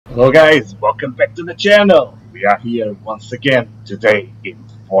Hello guys, welcome back to the channel. We are here once again today in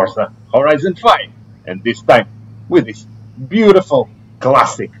Forza Horizon 5 and this time with this beautiful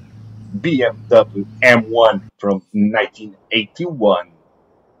classic BMW M1 from 1981.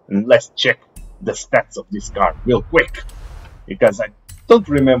 And let's check the stats of this car real quick because I don't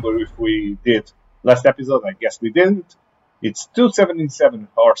remember if we did last episode. I guess we didn't. It's 277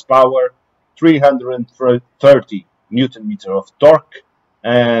 horsepower, 330 Newton meter of torque,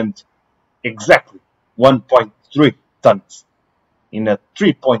 and exactly 1.3 tons in a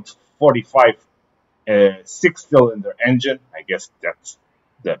 3.45 six-cylinder engine. I guess that's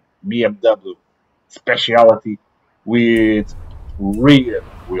the BMW specialty with rear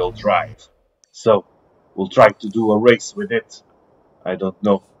wheel drive. So we'll try to do a race with it. I don't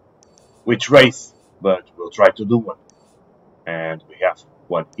know which race, but we'll try to do one. And we have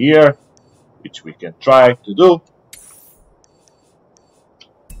one here, which we can try to do.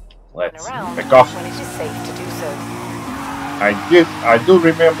 Let's back off. When it is safe to do so. I do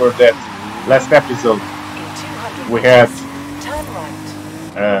remember that last episode we had Turn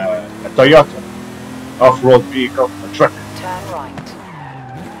right. a Toyota off-road vehicle, a truck, Turn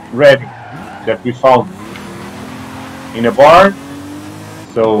right. ready, that we found in a barn.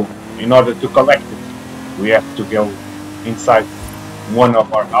 So in order to collect it, we have to go inside one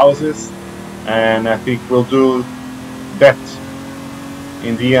of our houses, and I think we'll do that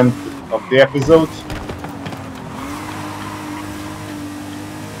in the end of the episode.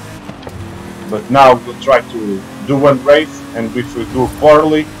 But now we'll try to do one race, and if we do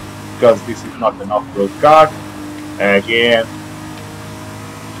poorly, because this is not an off-road car, again,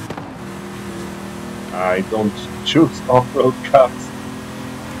 I don't choose off-road cars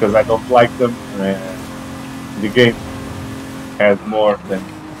because I don't like them. The game has more than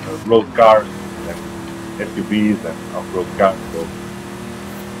road cars than SUVs and off-road cars, so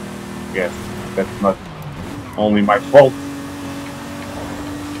yes, that's not only my fault,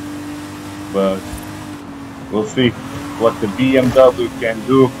 but we'll see what the BMW can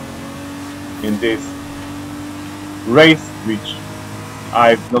do in this race, which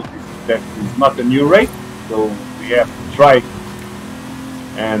I've noticed that is not a new race, so we have to try it.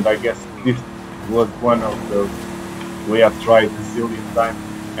 And I guess this was one of those we have tried a zillion times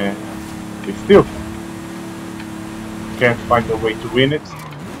and we still can't find a way to win it.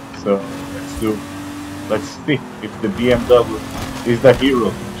 So let's see if the BMW is the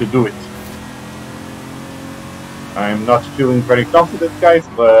hero to do it. I'm not feeling very confident, guys,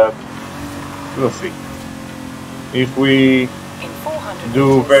 but we'll see. If we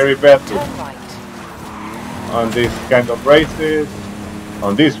do very badly on this kind of races,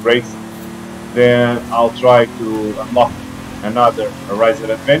 on this race, then I'll try to unlock another Horizon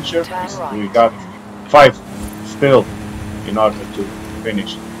adventure. We got 5 still in order to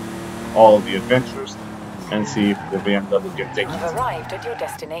finish all the adventures and see if the BMW can take it. You've arrived at your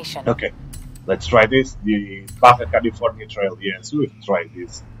destination. Okay, let's try this. The Baja California Trail. Yes, we've tried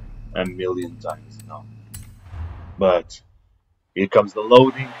this a million times now. But here comes the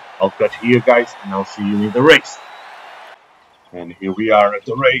loading. I'll cut here, guys, and I'll see you in the race. And here we are at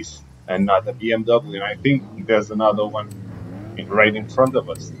the race. Another BMW, and I think there's another one right in front of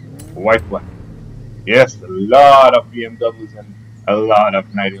us. A white one. Yes, a lot of BMWs and a lot of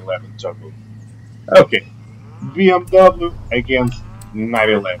 911 Turbo. Okay, BMW against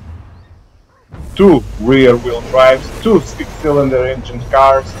 911. 2 rear wheel drives, 2 6-cylinder engine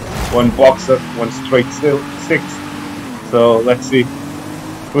cars, 1 boxer, 1 straight 6. So let's see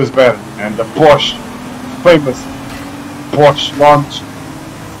who's better. And the Porsche, famous Porsche launch,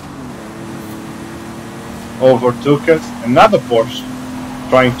 overtook us. Another Porsche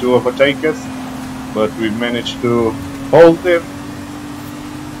trying to overtake us, but we managed to hold him.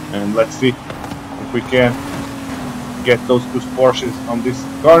 And let's see if we can get those 2 Porsches on this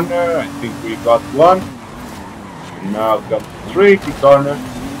corner. I think we got one. Now got 3 corner.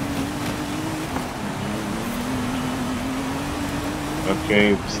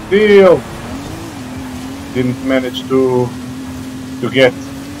 Okay, still didn't manage to get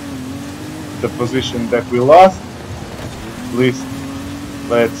the position that we lost. At least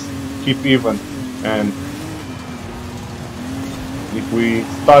let's keep even, and if we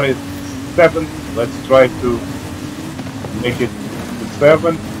started 7th, let's try to make it to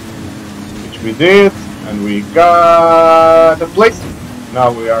 7, which we did, and we got a place.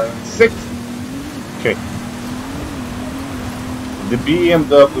 Now we are in 6th. Okay, the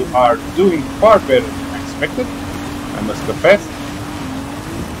BMW are doing far better than I expected, I must confess.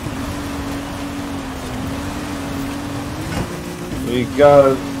 We got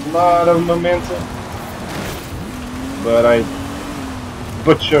a lot of momentum, but I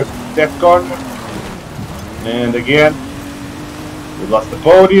butchered that corner. And again, we lost the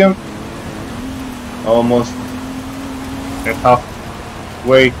podium. Almost at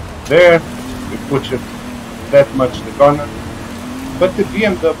halfway there, we butchered that much the corner. But the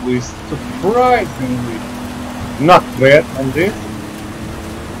BMW is surprisingly not bad on this.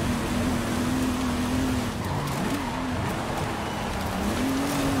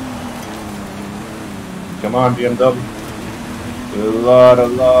 Come on, BMW. We lost a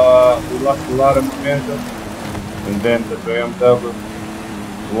lot of momentum. And then the BMW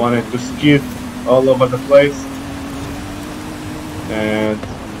wanted to skid all over the place. And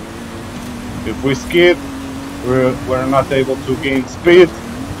if we skid, we're not able to gain speed.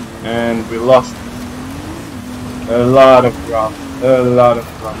 And we lost a lot of ground.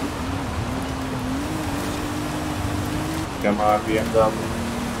 Come on, BMW.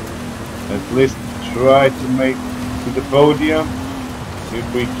 At least try to make to the podium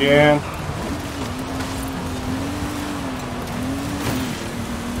if we can.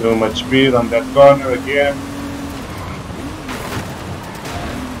 Too much speed on that corner again.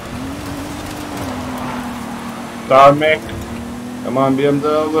 Tarmac. Come on,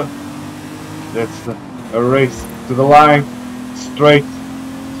 BMW. That's a race to the line, straight.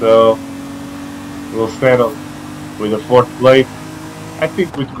 So we'll settle with a 4th place. I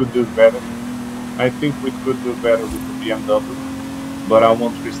think we could do better. with the BMW, but I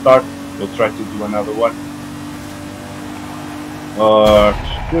won't restart. We'll try to do another one. Or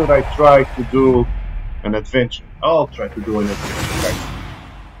should I try to do an adventure? I'll try to do an adventure, guys,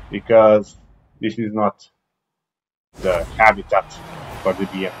 because this is not the habitat for the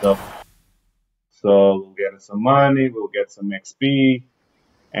BMW. So we'll get some money, we'll get some XP,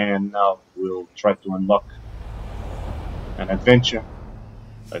 and now we'll try to unlock an adventure.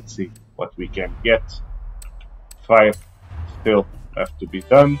 Let's see what we can get. 5 still have to be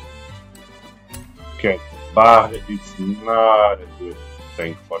done. Okay, but it's not a good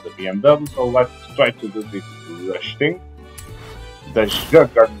thing for the BMW, so let's try to do this rush thing. The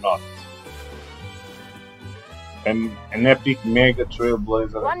Juggernaut. An epic mega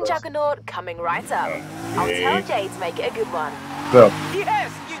trailblazer. One Juggernaut coming right up. Okay. I'll tell Jay to make it a good one. So,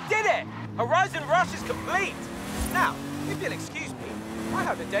 Yes, you did it! Horizon Rush is complete! Now, if you'll excuse me, I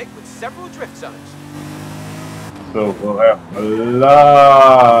have a date with several drift zones. so we'll have a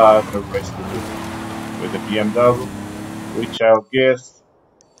lot of race to do with the BMW, which I'll guess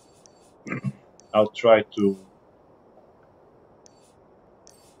I'll try to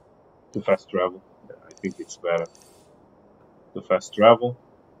fast travel. I think it's better to fast travel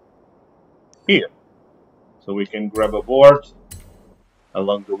here, so we can grab a board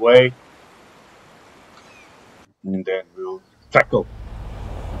along the way, and then we'll tackle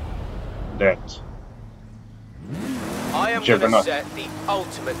that I am going to set the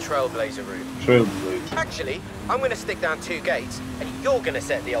ultimate trailblazer route. trailblazer. Actually, I'm going to stick down 2 gates, and you're going to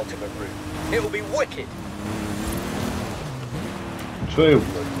set the ultimate route. It will be wicked.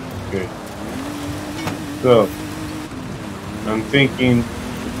 Trailblazer, okay. So, I'm thinking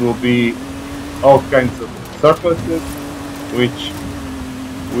it will be all kinds of surfaces which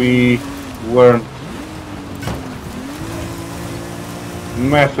we weren't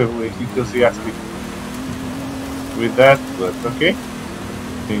massively enthusiastic with that, but okay. I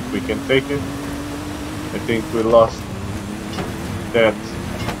think we can take it. I think we lost that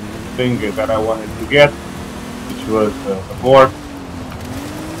thing that I wanted to get, which was a board.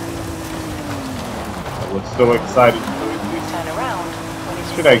 I was so excited doing this. Turn around when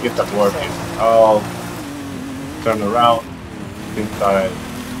it's Should I get that board? Yes. I'll turn around since I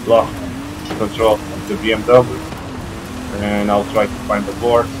lost control of the BMW, and I'll try to find the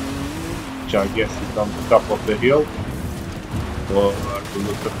board, which I guess is on the top of the hill. So to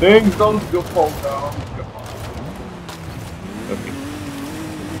look the thing, don't go fall down. Come on. Okay.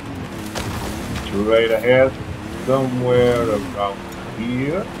 Straight ahead, somewhere around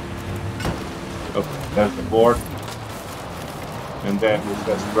here. Okay, there's the board. And then we'll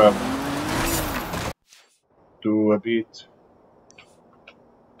just travel to a bit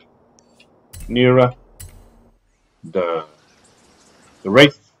nearer the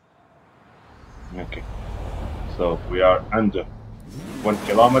race. Okay, so we are under 1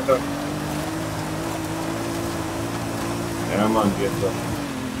 kilometer. Come on, get up.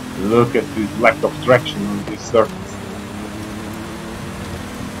 Look at this lack of traction on this surface.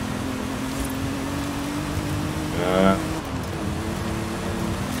 I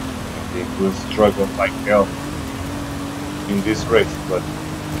think we'll struggle like hell in this race, but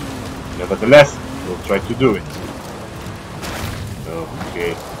nevertheless, we'll try to do it. Okay.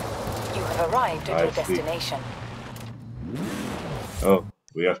 You have arrived at your destination. Oh,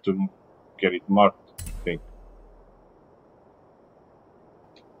 We have to get it marked, I think.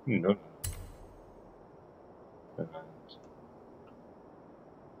 No.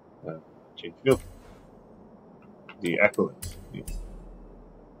 Change field. The accolades. Yes.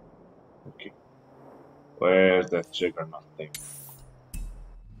 Okay. Where's that juggernaut thing?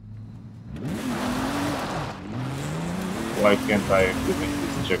 Why can't I activate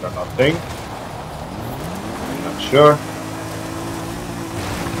this juggernaut thing? I'm not sure.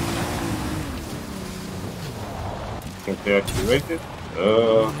 Can't I activate it?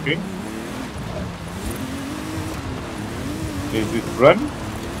 Okay. Is it running?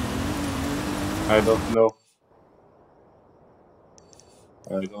 I don't know.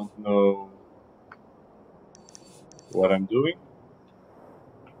 I don't know what I'm doing.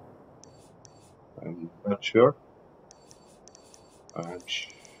 I'm not sure. I'm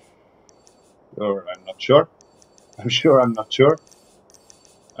sure I'm not sure. I'm sure I'm not sure.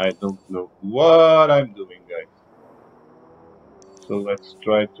 I don't know what I'm doing, guys. So let's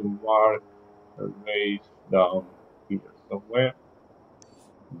try to mark a race down here somewhere.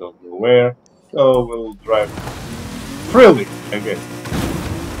 Don't know where. So we'll drive freely, I guess.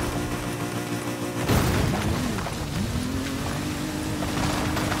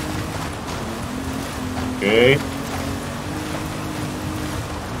 Okay.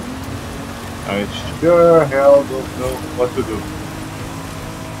 I sure hell don't know what to do.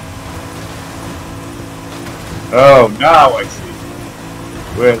 Oh, now I see.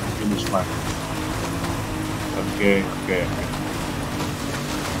 Where's the finish line? Okay.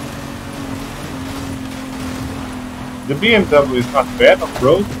 The BMW is not bad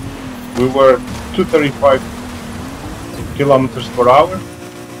off-road. We were 235 kilometers per hour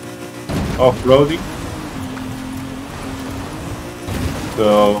off-roading.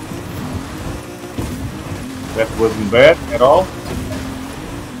 So that wasn't bad at all.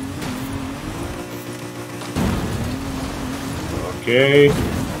 Okay,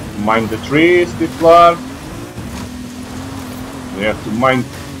 mine the trees, titular. We have to mine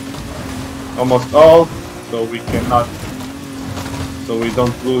almost all, so we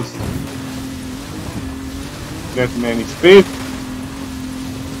don't lose that many speed.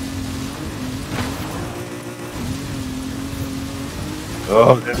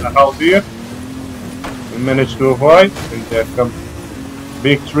 Oh, there's a house here. We managed to avoid, and there come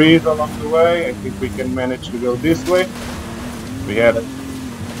big trees along the way. I think we can manage to go this way. We had a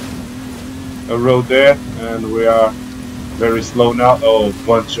road there, and we are very slow now. Oh,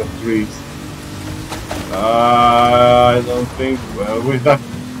 bunch of trees. I don't think. Well, we're done.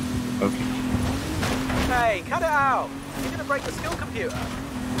 Okay. Hey, cut it out! You're gonna break the skill computer.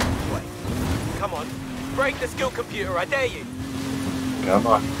 Wait, come on, break the skill computer! I dare you. Come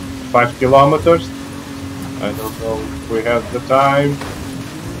on, 5 kilometers. I don't know if we have the time.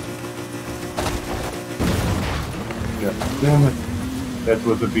 God damn it. That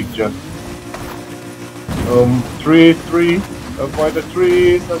was a big jump. Trees. Avoid the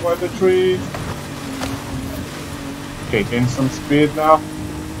trees, avoid the trees. Okay, gain some speed now.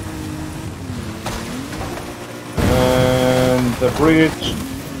 And the bridge.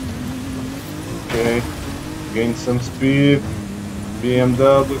 Okay, gain some speed.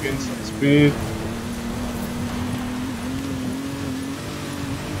 BMW gain some speed.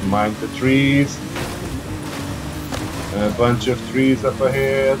 Mind the trees. A bunch of trees up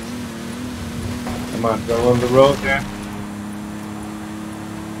ahead. Come on, go on the road there.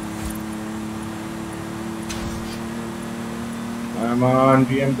 Come on,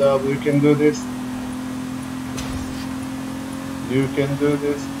 BMW, you can do this. You can do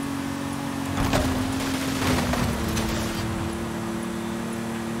this.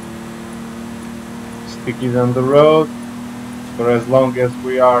 Stick it on the road for as long as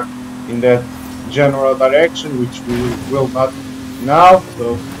we are in that general direction, which we will not now,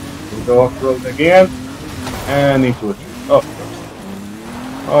 so we'll go off-road again and into a tree.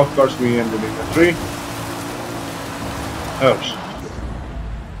 Of course we ended in a tree. Oh shit.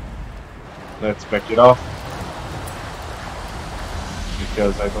 Let's back it off,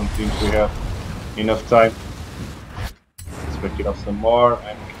 because I don't think we have enough time. Let's back it off some more,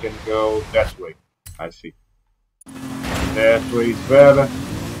 and we can go that way. I see. That way is better.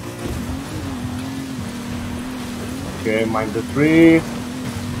 Okay, mind the trees.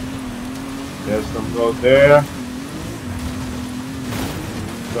 There's some road there.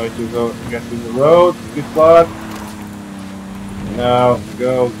 Try to go get in the road, this part. Now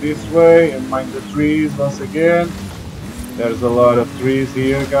go this way and mind the trees once again. There's a lot of trees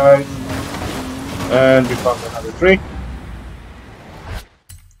here, guys. And we found another tree.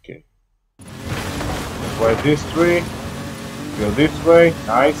 Okay. Avoid this tree. Go this way.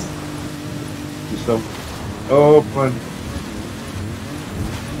 Nice. Do some open.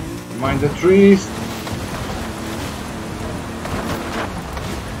 Mind the trees.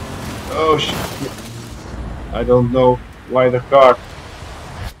 Oh shit. I don't know why the car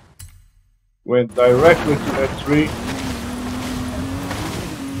went directly to that tree.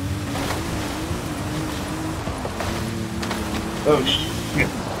 Oh shit.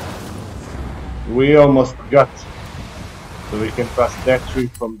 We almost got. So we can pass that tree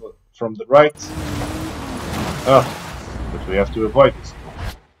from the right. Oh, but we have to avoid this,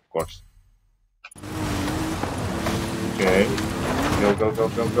 of course. Okay. Go, go, go,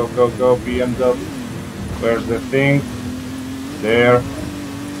 go, go, go, go, BMW. Where's the thing? There.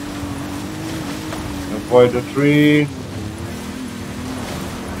 Avoid the tree.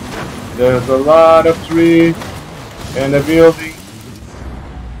 There's a lot of trees and a building.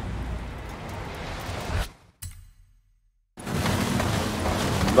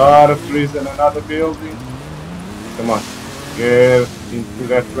 A lot of trees and another building. Come on. Get into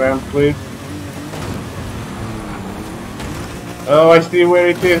that ramp, please. Oh, I see where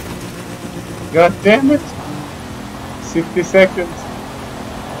it is. God damn it. 60 seconds.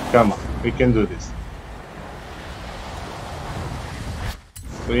 Come on, we can do this.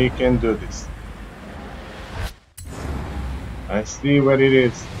 We can do this. I see where it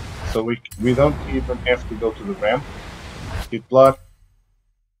is. So we don't even have to go to the ramp. Titular.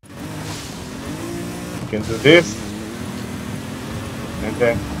 We can do this. And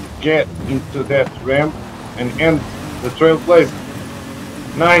then get into that ramp and end the trailblazer.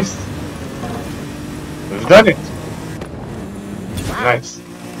 Nice. We've done it. Wow. Nice.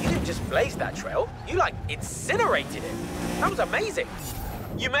 You didn't just blaze that trail, you like incinerated it. That was amazing.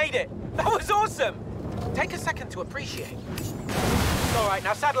 You made it. That was awesome. Take a second to appreciate. All right,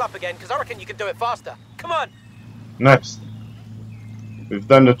 now saddle up again, because I reckon you can do it faster. Come on. Nice. We've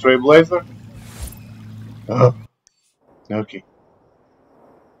done the trailblazer. Oh. Okay.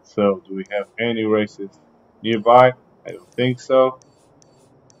 So, do we have any races nearby? I don't think so.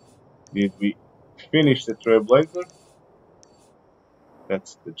 Did we finish the trailblazer?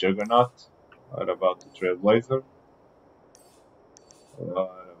 That's the Juggernaut. What about the trailblazer? What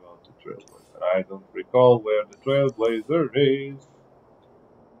about the trailblazer? I don't recall where the trailblazer is.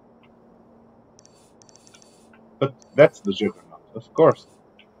 But that's the Juggernaut, of course.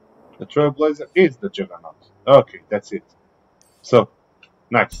 The trailblazer is the Juggernaut. Okay, that's it. So,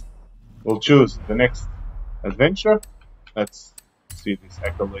 next, we'll choose the next adventure. Let's see this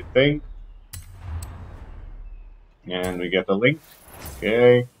accolade thing. And we get a link.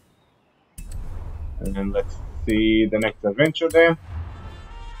 Okay. And then let's see the next adventure then.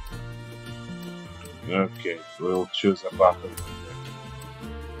 Okay, we'll choose a battle.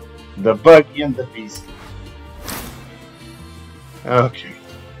 The Buggy and the Beast. Okay.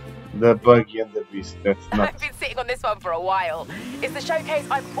 The Buggy and the Beast, that's not... I've been sitting on this one for a while. It's the showcase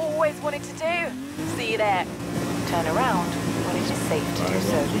I've always wanted to do. See you there. Turn around when it is safe to do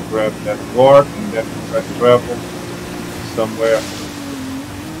so. I want to grab that board and then try to travel somewhere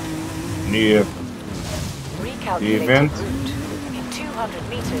near the event. Route. In 200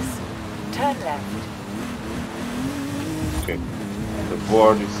 meters, turn left. Okay, the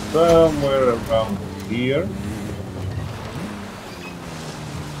board is somewhere around here.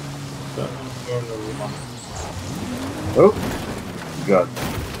 Oh, God.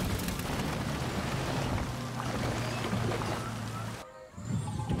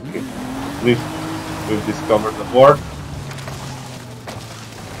 Okay, at least we've discovered the board.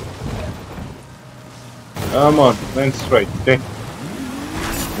 Come on, land straight, okay?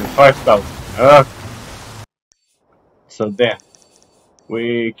 And 5,000. So then,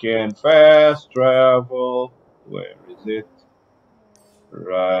 we can fast travel. Where is it?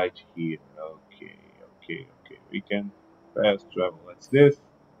 Right here. Okay. We can fast travel. What's this?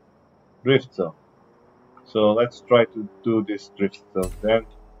 Drift zone. So let's try to do this drift zone then.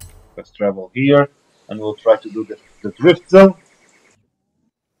 Let's travel here and we'll try to do the drift zone.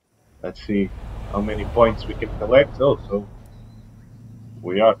 Let's see how many points we can collect. Oh, so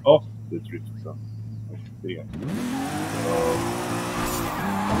we are off the drift zone. Let's see. So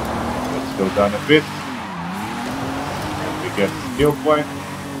let's go down a bit. And we get a skill point.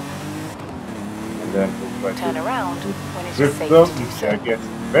 And then we'll try Turn to around when it's drift safe zone, to do which so. I guess is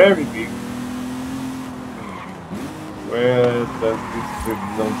very big. Where does this drift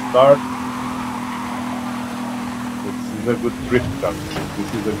zone start? This is a good drift car. This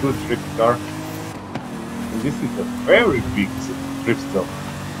is a good drift car. And this is a very big drift zone.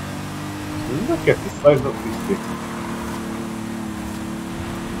 Look at the size of this thing.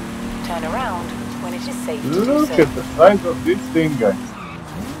 Turn around when it is safe to do Look so. at the size of this thing, guys.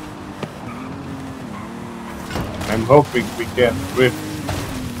 I'm hoping we can drift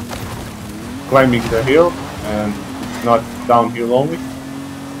climbing the hill and it's not downhill only.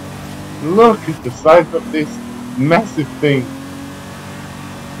 Look at the size of this massive thing.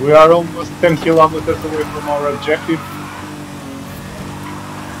 We are almost 10 kilometers away from our objective.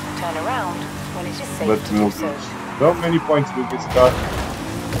 Turn around when it is safe But to we'll do so. lose so many points with this car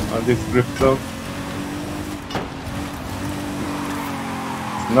on this drift zone.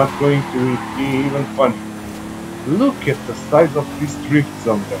 It's not going to be even funny. Look at the size of this drift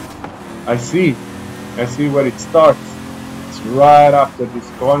zone there. I see where it starts. It's right after this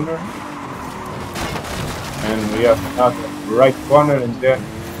corner. And we have another right corner and then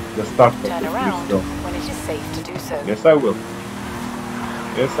the start of the Turn drift around zone. when it is safe to do so. Yes, I will.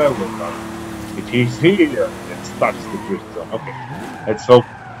 Yes, I will, darling. It is here that starts the drift zone. Okay, let's hope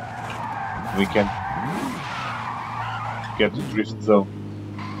we can get the drift zone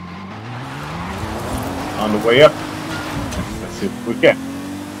on the way up. Let's see if we can.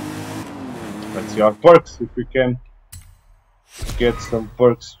 Let's see our perks, if we can get some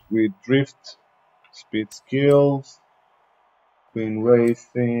perks with drift, speed skills, clean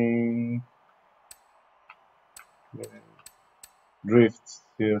racing, drifts,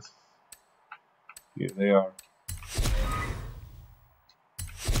 yes, here they are.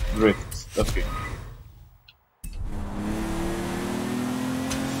 Drifts, okay.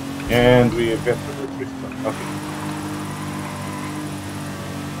 And we get to the drift zone, okay.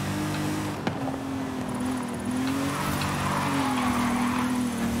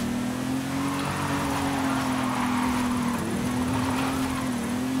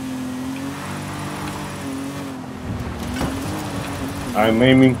 I'm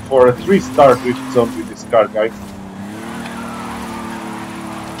aiming for a 3-star drift zone with this car, guys.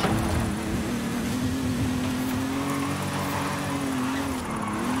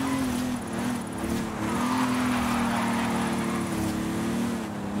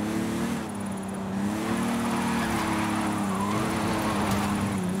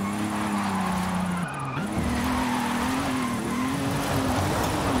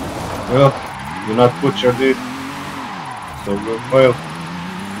 Well, do not butcher this, so we'll fail.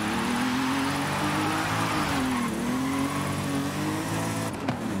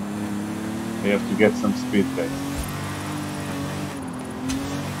 We have to get some speed, guys.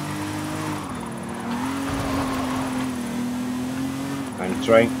 I'm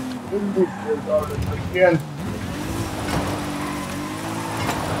trying to do this as hard as I can.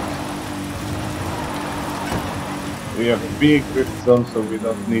 We have a big drift zone, so we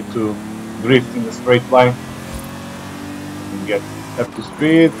don't need to drift in a straight line. And get up to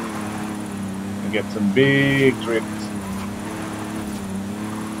speed and get some big drifts.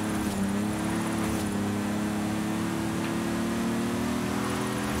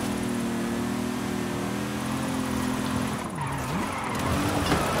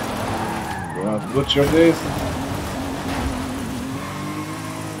 Do not butcher this.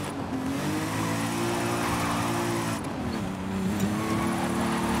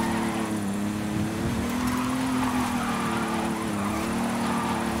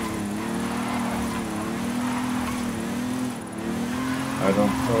 I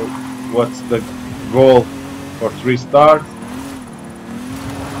don't know what's the goal for 3 stars.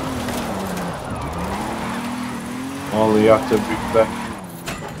 Only after the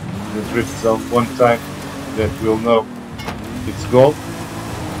drift zone one time that we'll know its goal.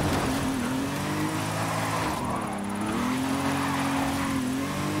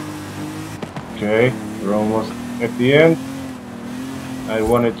 Okay, we're almost at the end. I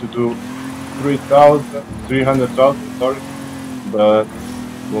wanted to do 300,000, sorry, but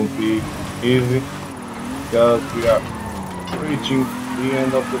won't be easy because we are reaching the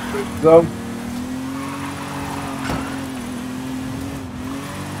end of the drift zone.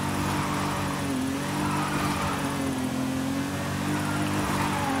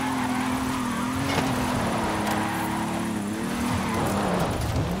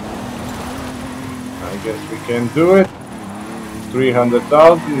 I guess we can do it.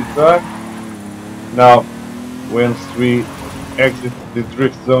 300,000 is done. Now, once we exit the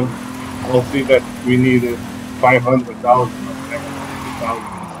drift zone, we'll see that we needed 500,000 or 700,000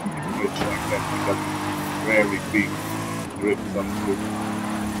 to reach like that because it's very big drift zone too.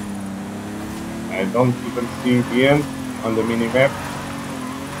 I don't even see the end on the mini map.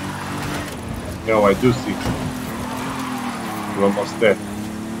 No, I do see. We're almost there.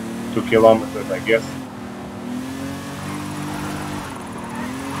 2 kilometers, I guess.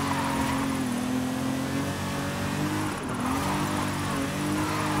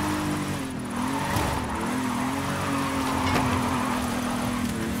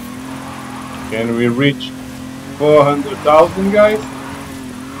 Can we reach 400,000, guys?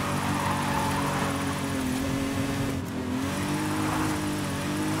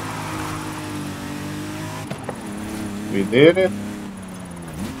 We did it.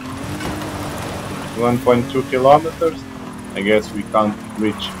 1.2 kilometers. I guess we can't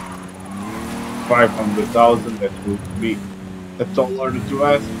reach 500,000. That would be a tall order to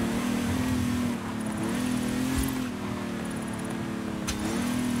ask.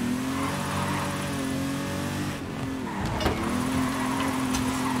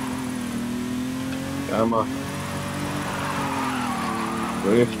 Come on.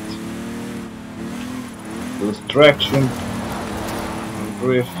 Drift. Lose traction. And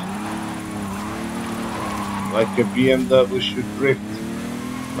drift. Like a BMW should drift.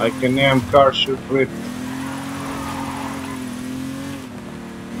 Like an M car should drift.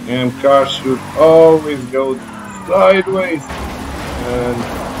 M car should always go sideways. And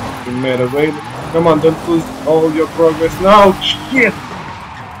we made a way. Come on, don't lose all your progress now. Shit!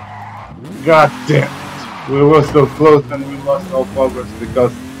 God damn it. We were so close and we lost all progress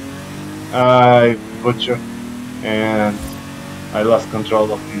because I butchered and I lost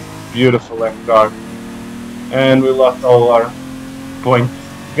control of this beautiful M car and we lost all our points.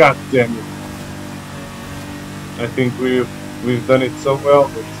 God damn it. I think we've done it so well,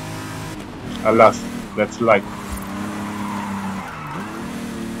 but alas, that's life.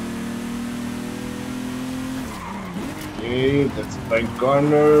 Okay, that's a tight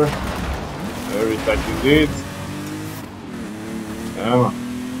corner. Very tight indeed. Come on.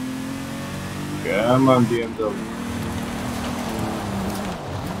 Come on, BMW.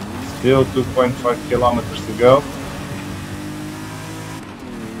 Still 2.5 kilometers to go.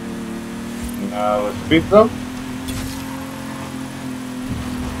 Now a speed zone.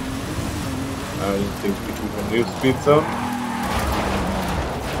 I don't think we can use speed zone.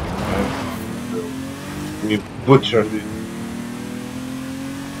 We butchered it.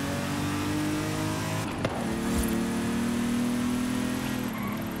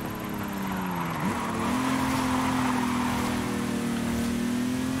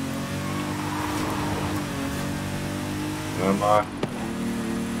 Come on.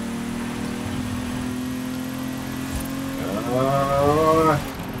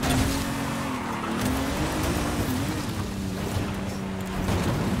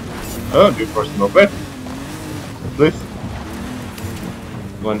 Oh, new personal best. At least.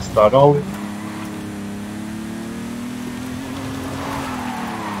 One start only.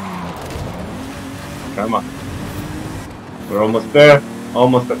 Come on. We're almost there.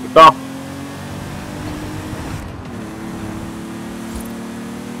 Almost at the top.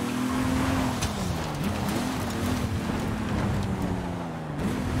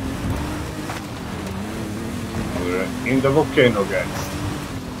 In the volcano, guys.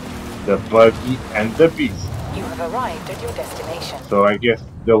 The buggy and the beast. You have arrived at your destination. So I guess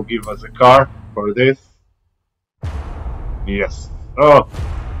they'll give us a car for this. Yes. Oh!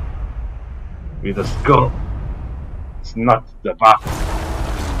 With a skull. It's not the back.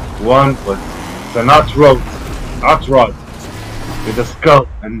 One was it's an hot rod with a skull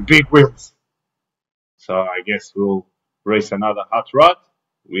and big wheels. So I guess we'll race another hot rod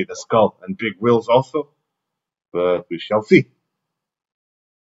with a skull and big wheels also. But we shall see.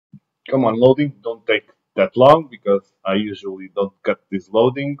 Come on, loading, don't take that long because I usually don't cut these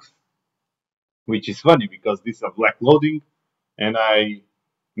loadings. Which is funny because this is a black loading and I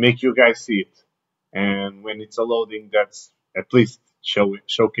make you guys see it. And when it's a loading that's at least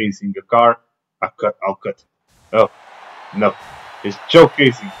showcasing a car, I'll cut. Oh, no, it's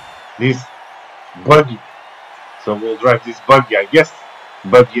showcasing this buggy. So we'll drive this buggy, I guess.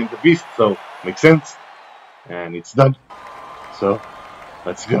 Buggy and the beast, so makes sense. And it's done. So,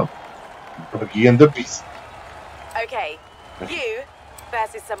 let's go. Buggy and the beast. Okay, you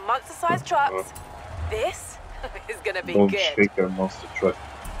versus some monster-sized trucks. This is gonna be Don't good. shake our monster truck.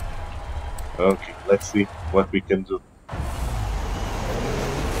 Okay, let's see what we can do.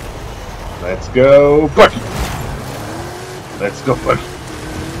 Let's go, Buggy! Let's go, Buggy.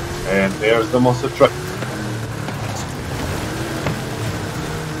 And there's the monster truck.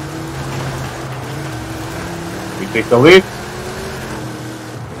 We take the lead.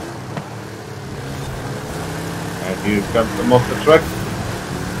 And here comes the monster truck.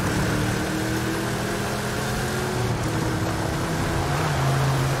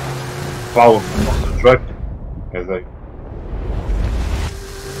 Powerful monster truck. As I...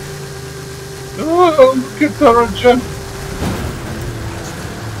 Oh, look at our jump!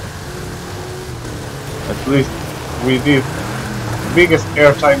 At least we did biggest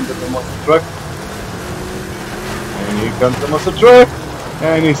airtime than the monster truck. And here comes the monster truck,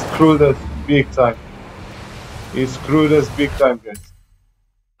 and he screwed us big time. He screwed us big time, guys.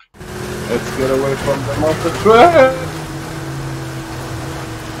 Let's get away from the monster truck.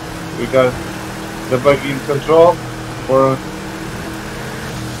 We got the buggy in control for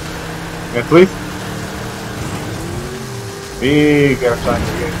at least big airtime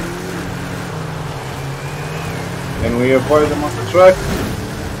again. Can we avoid the monster truck?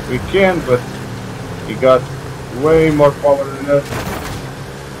 We can, but he got way more power than us.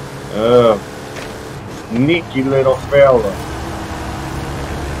 Sneaky little fella.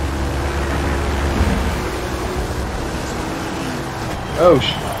 Oh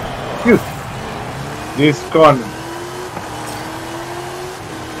shoot! This corner.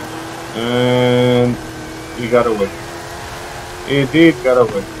 And he got away. He did get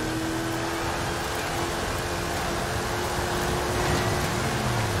away.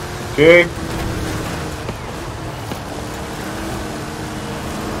 Okay.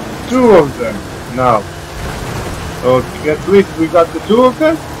 2 of them now. Okay, at least we got the 2 of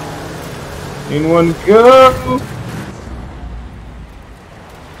them in one go.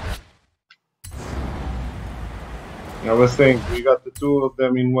 I was saying we got the 2 of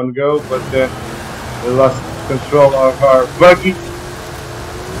them in one go, but then we lost control of our buggy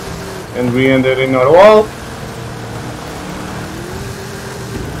and we ended in our wall.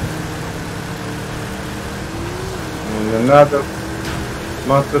 And another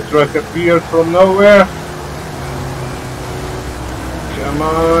monster truck appeared from nowhere. Come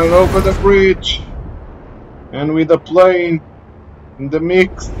on, over the bridge. And with the plane in the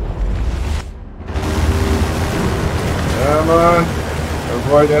mix. Come on,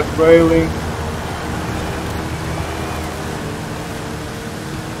 avoid that railing.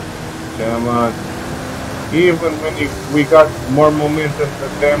 Come on. Even when we got more momentum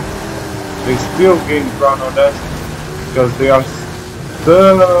than them, they still gain ground on us because they are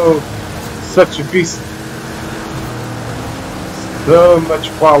such a beast. So much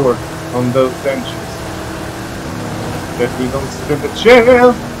power on those engines that we don't stand a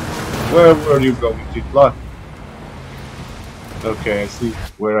chance. Where were you going, TituElite? Okay, I see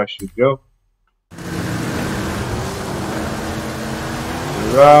where I should go.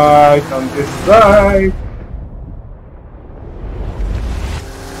 Right on this side.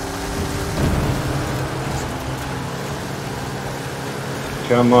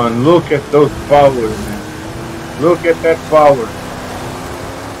 Come on, look at those powers, man. Look at that power.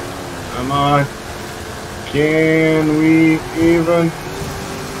 Come on. Can we even?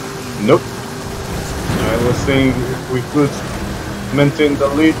 Nope. I was saying if we could maintain the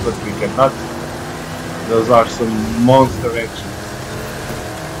lead, but we cannot. Those are some monster engines.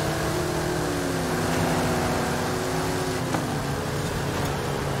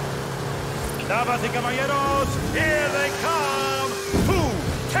 Damas y caballeros, here they come! 2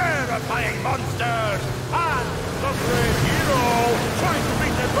 terrifying monsters! And the great hero trying to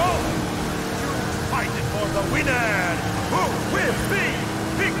beat them both! You fighting for the winner! Who will be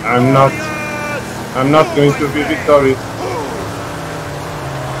victorious? I'm not going to be victorious.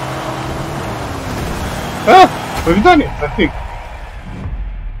 Ah! We've done it, I think.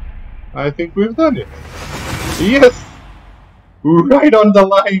 I think we've done it. Yes! Right on the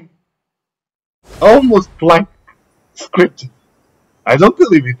line. Almost like scripted. I don't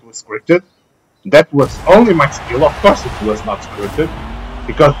believe it was scripted. That was only my skill. Of course it was not scripted.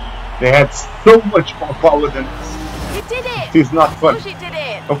 Because they had so much more power than us. You did it! It is not fun. Of course you did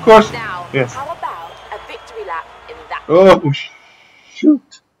it! Of course. Now, yes. how about a victory lap in that? Oh,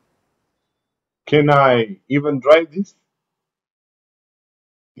 shoot. Can I even drive this?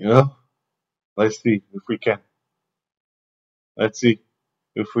 Yeah. Let's see if we can. Let's see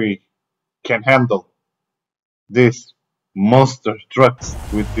if we can handle these monster trucks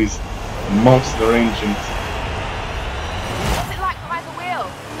with these monster engines. What's it like behind the wheel?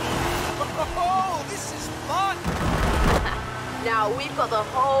 Oh, this is fun! Now, we've got the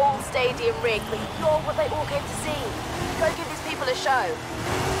whole stadium rigged, but you're what they all came to see. Go give these people a show.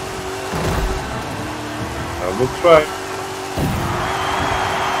 I will try.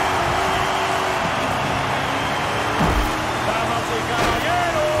 Damas y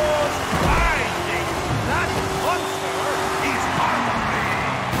caballeros, finding that monster is hungry!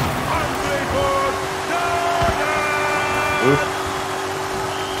 Hungry for donuts!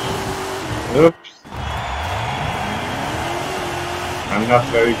 Oops. I'm not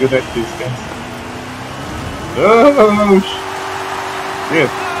very good at this, guys. Oh,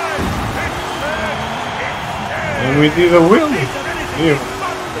 shit. And we did a wheelie. Here.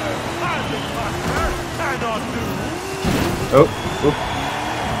 Oh, oops.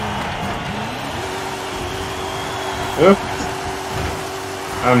 Oops.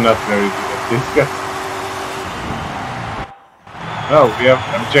 I'm not very good at This guy. Oh, we have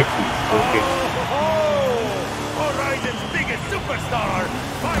objectives. Okay. Horizon's biggest superstar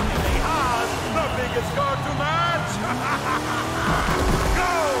finally has the biggest car to match.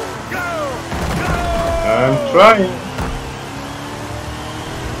 Go, go, go! I'm trying.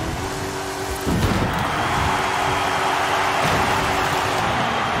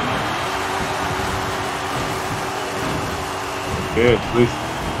 Okay, at least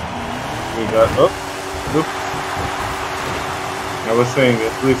we got up. Look. I was saying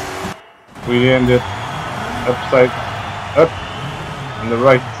at least we ended upside up on the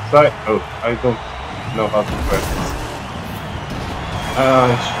right side. Oh, I don't know how to practice.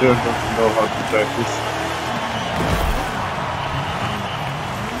 I sure don't know how to practice.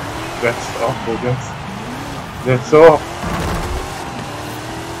 That's awful, guys. That's awful.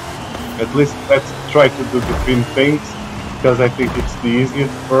 At least let's try to do the pin things, because I think it's the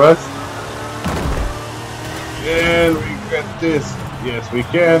easiest for us. And we get this. Yes, we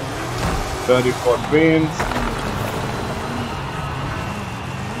can. 34 pins.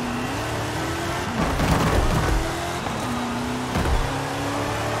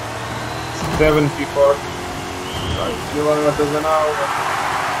 $74 kilometers an hour.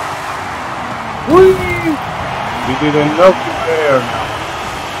 Whee! We did a multiplayer now.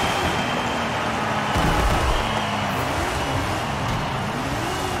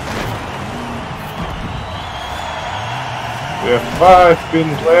 We have 5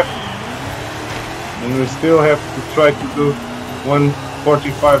 pins left, and we still have to try to do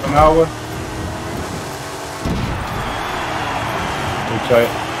 145 an hour, which I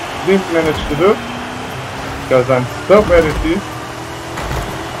didn't manage to do because I'm so bad at this.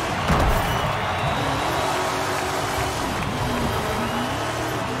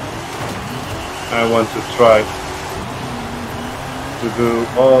 I want to try to do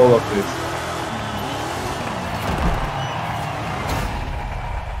all of this.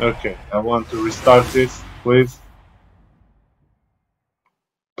 Okay, I want to restart this, please.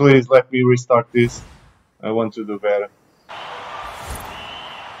 Please let me restart this. I want to do better.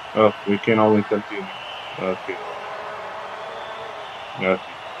 Oh, we can only continue. Okay. Okay.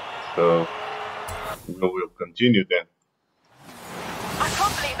 So, we will continue then. I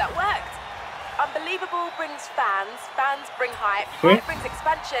can't believe that worked. Unbelievable brings fans, fans bring hype, Okay. hype brings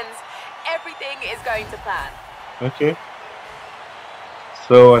expansions. Everything is going to plan. Okay.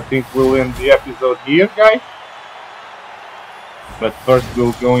 So I think we'll end the episode here, guys. But first we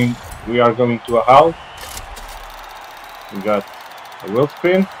are going to a house. We got a wheel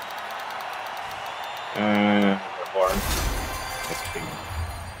spin and a horn. Let's see.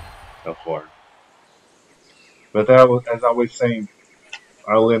 A horn. But as I was saying,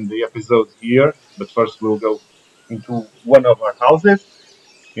 I'll end the episode here. But first we'll go into one of our houses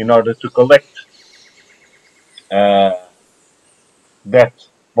in order to collect that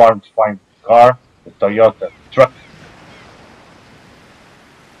barn find car, the Toyota truck.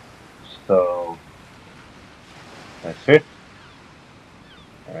 So that's it.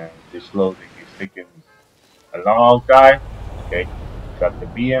 And this loading is taking a long time. Okay, got the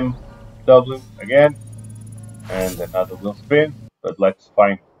BMW again and another wheel spin. But let's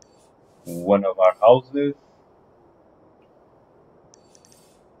find one of our houses.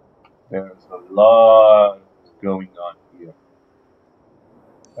 There's a lot going on here.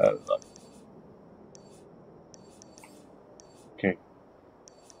 A lot. Okay.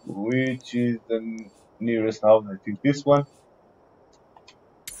 Which is the nearest house? I think this one.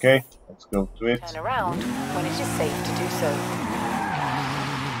 Okay, let's go to it. Turn around when it is safe to do so.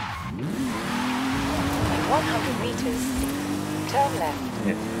 In 100 meters, turn left.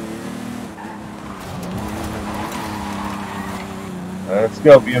 Yes. Let's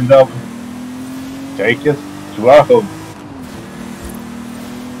go, BMW. Take us to our home.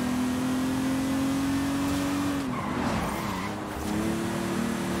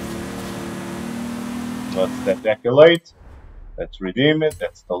 What's that TituElite? Let's redeem it.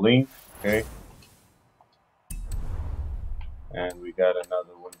 That's the link. Okay. And we got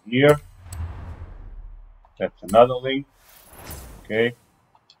another one here. That's another link. Okay.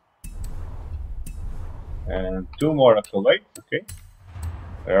 And 2 more accolades. Okay.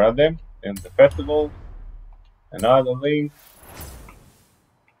 Where are them? In the festival. Another link.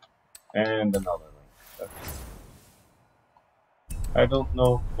 And another link. Okay. I don't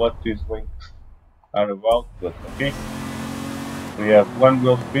know what these links are about, but okay. We have 1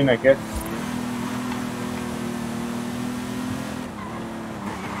 wheel spin, I guess.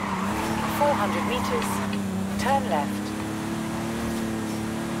 400 meters, turn left.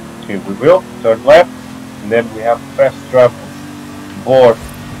 Okay, we will turn left, and then we have fast travel board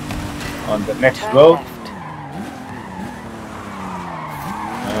on the next Turn road. left.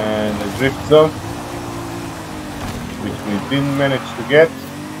 And a drift zone, which we didn't manage to get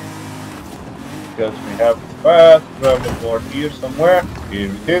because we have this fast travel board here somewhere.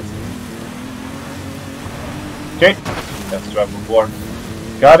 Here it is. Okay, that's travel board.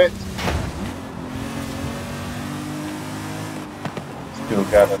 Got it. Still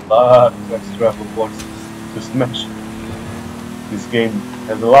got a lot of extra travel boards to smash. This game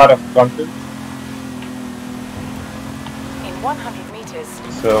has a lot of content. In 100 meters.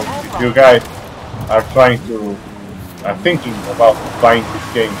 So turn if you right. guys are thinking about buying this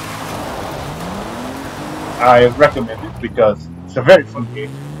game, I recommend it because it's a very fun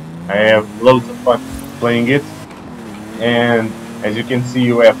game. I have loads of fun playing it, and as you can see,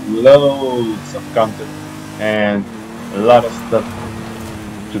 you have loads of content and a lot of stuff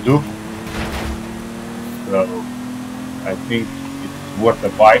to do. So I think it's worth a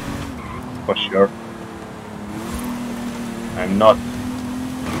buy for sure.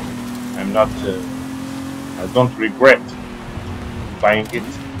 I don't regret buying it,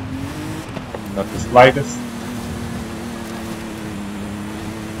 not the slightest.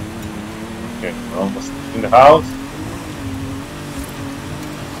 Okay, we're almost in the house,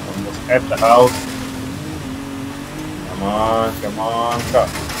 almost at the house. Come on, come on, car.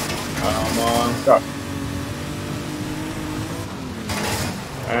 Come on, car.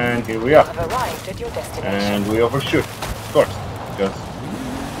 And here we are. You have arrived at your destination. And we overshoot, of course, because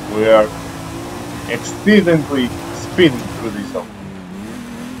we are exceedingly speeding through this zone.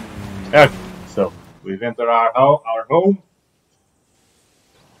 Okay, so we've entered our home,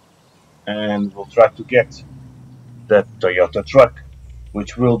 and we'll try to get the Toyota truck,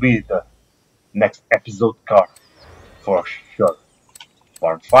 which will be the next episode car for sure.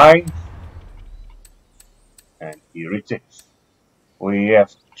 Part 5, and here it is. We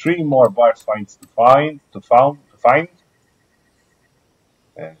have 3 more bar finds to find,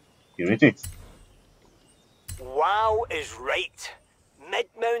 and here it is. Wow is right.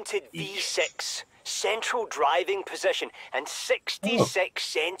 Mid-mounted V6, central driving position, and 66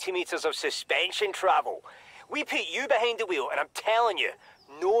 centimetres of suspension travel. We put you behind the wheel, and I'm telling you,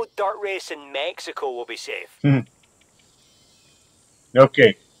 no dirt race in Mexico will be safe.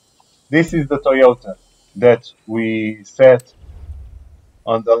 Okay, this is the Toyota that we said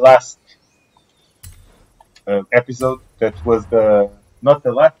on the last episode. That was not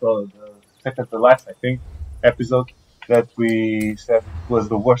the last, or the second to last, I think, episode, that we said was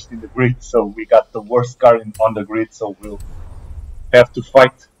the worst in the grid. So we got the worst car on the grid, so we'll have to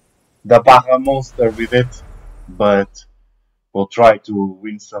fight the Baja Monster with it, but we'll try to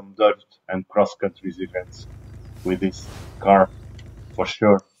win some dirt and cross-country events with this car for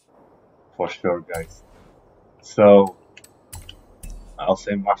sure, guys. So I'll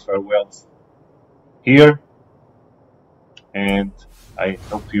say my farewells here, and I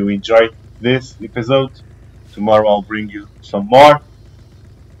hope you enjoyed this episode. Tomorrow I'll bring you some more,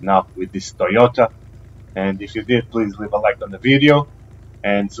 now with this Toyota. And if you did, please leave a like on the video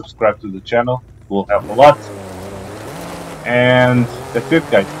and subscribe to the channel. Will help a lot. And that's it,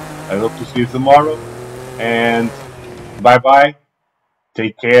 guys. I hope to see you tomorrow. And bye bye.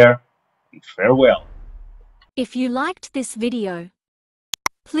 Take care and farewell. If you liked this video,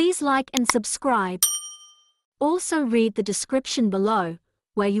 please like and subscribe. Also read the description below,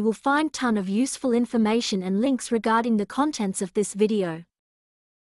 where you will find ton of useful information and links regarding the contents of this video.